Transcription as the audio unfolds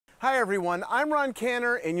Hi everyone, I'm Ron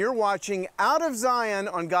Cantor and you're watching Out of Zion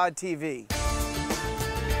on God TV.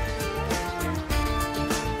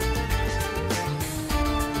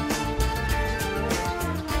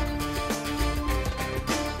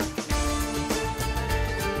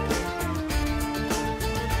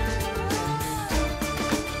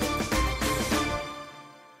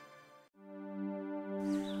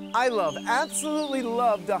 I absolutely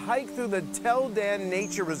love to hike through the Tel Dan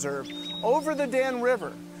Nature Reserve over the Dan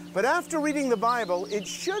River. But after reading the Bible, it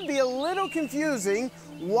should be a little confusing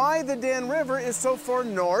why the Dan River is so far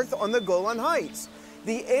north on the Golan Heights.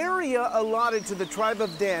 The area allotted to the tribe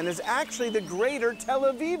of Dan is actually the greater Tel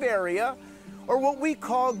Aviv area, or what we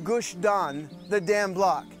call Gush Dan, the Dan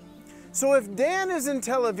block. So if Dan is in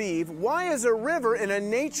Tel Aviv, why is a river in a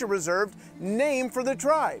nature reserve named for the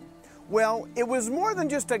tribe? Well, it was more than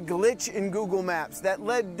just a glitch in Google Maps that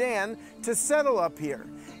led Dan to settle up here.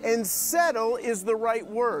 And settle is the right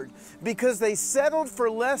word, because they settled for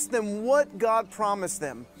less than what God promised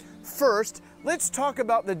them. First, let's talk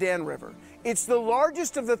about the Dan River. It's the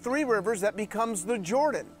largest of the three rivers that becomes the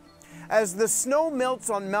Jordan. As the snow melts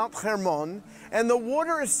on Mount Hermon and the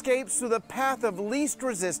water escapes through the path of least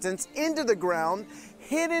resistance into the ground,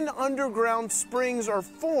 hidden underground springs are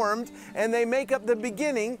formed and they make up the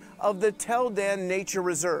beginning of the Tel Dan Nature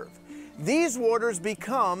Reserve. These waters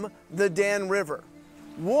become the Dan River.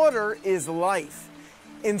 Water is life.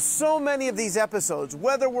 In so many of these episodes,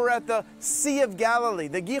 whether we're at the Sea of Galilee,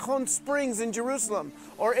 the Gihon Springs in Jerusalem,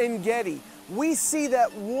 or En Gedi, we see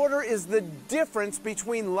that water is the difference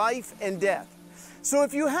between life and death. So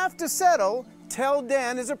if you have to settle, Tel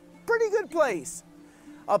Dan is a pretty good place.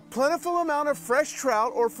 A plentiful amount of fresh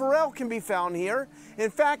trout or forel can be found here.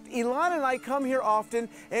 In fact, Elon and I come here often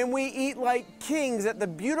and we eat like kings at the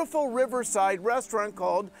beautiful riverside restaurant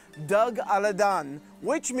called Dug Aladan,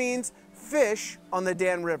 which means fish on the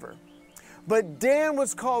Dan River. But Dan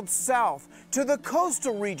was called south to the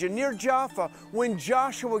coastal region near Jaffa when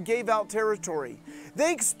Joshua gave out territory.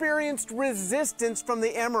 They experienced resistance from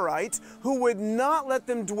the Amorites who would not let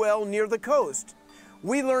them dwell near the coast.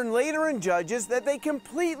 We learn later in Judges that they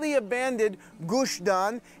completely abandoned Gush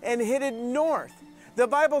Dan and headed north. The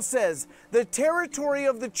Bible says, the territory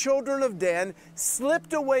of the children of Dan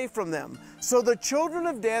slipped away from them. So the children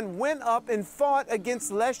of Dan went up and fought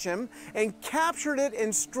against Leshem and captured it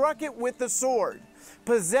and struck it with the sword,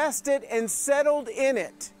 possessed it and settled in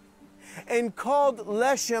it, and called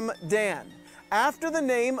Leshem Dan, after the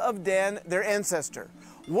name of Dan, their ancestor.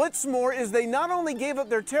 What's more is they not only gave up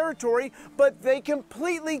their territory, but they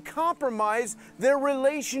completely compromised their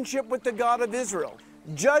relationship with the God of Israel.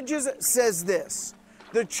 Judges says this,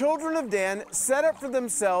 the children of Dan set up for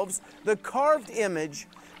themselves the carved image.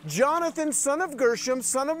 Jonathan, son of Gershom,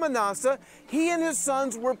 son of Manasseh, he and his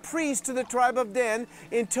sons were priests to the tribe of Dan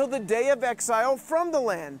until the day of exile from the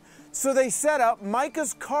land. So they set up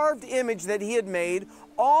Micah's carved image that he had made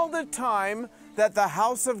all the time that the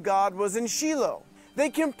house of God was in Shiloh. They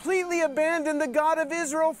completely abandoned the God of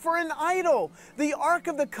Israel for an idol. The Ark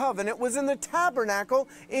of the Covenant was in the tabernacle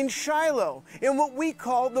in Shiloh, in what we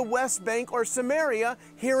call the West Bank or Samaria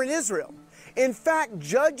here in Israel. In fact,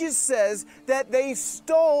 Judges says that they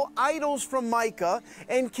stole idols from Micah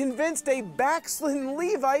and convinced a backslidden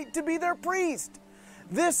Levite to be their priest.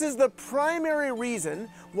 This is the primary reason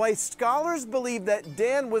why scholars believe that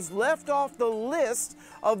Dan was left off the list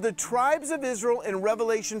of the tribes of Israel in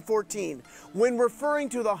Revelation 14 when referring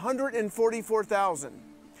to the 144,000.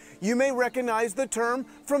 You may recognize the term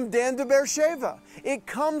from Dan to Beersheba. It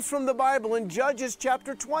comes from the Bible in Judges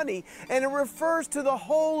chapter 20, and it refers to the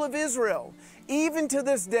whole of Israel. Even to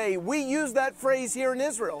this day, we use that phrase here in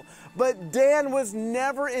Israel, but Dan was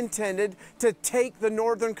never intended to take the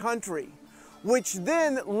northern country, which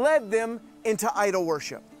then led them into idol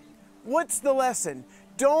worship. What's the lesson?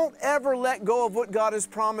 Don't ever let go of what God has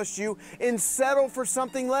promised you and settle for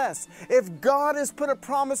something less. If God has put a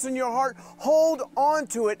promise in your heart, hold on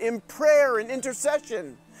to it in prayer and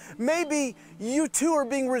intercession. Maybe you too are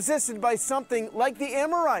being resisted by something like the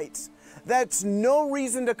Amorites. That's no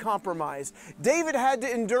reason to compromise. David had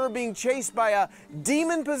to endure being chased by a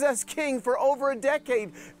demon-possessed king for over a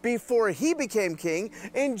decade before he became king,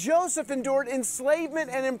 and Joseph endured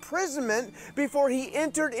enslavement and imprisonment before he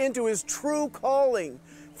entered into his true calling.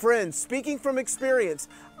 Friends, speaking from experience,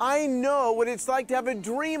 I know what it's like to have a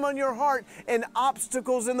dream on your heart and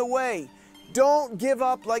obstacles in the way. Don't give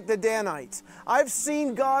up like the Danites. I've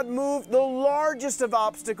seen God move the largest of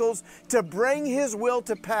obstacles to bring His will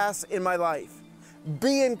to pass in my life.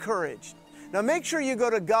 Be encouraged. Now make sure you go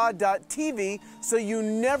to God.tv so you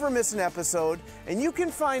never miss an episode, and you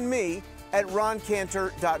can find me at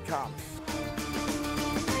roncantor.com.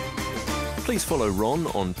 Please follow Ron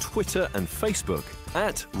on Twitter and Facebook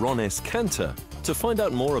at Ron S. Cantor to find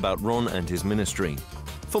out more about Ron and his ministry.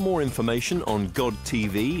 For more information on God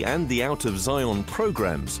TV and the Out of Zion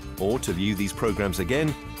programs, or to view these programs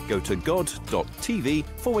again, go to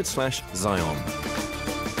god.tv/Zion.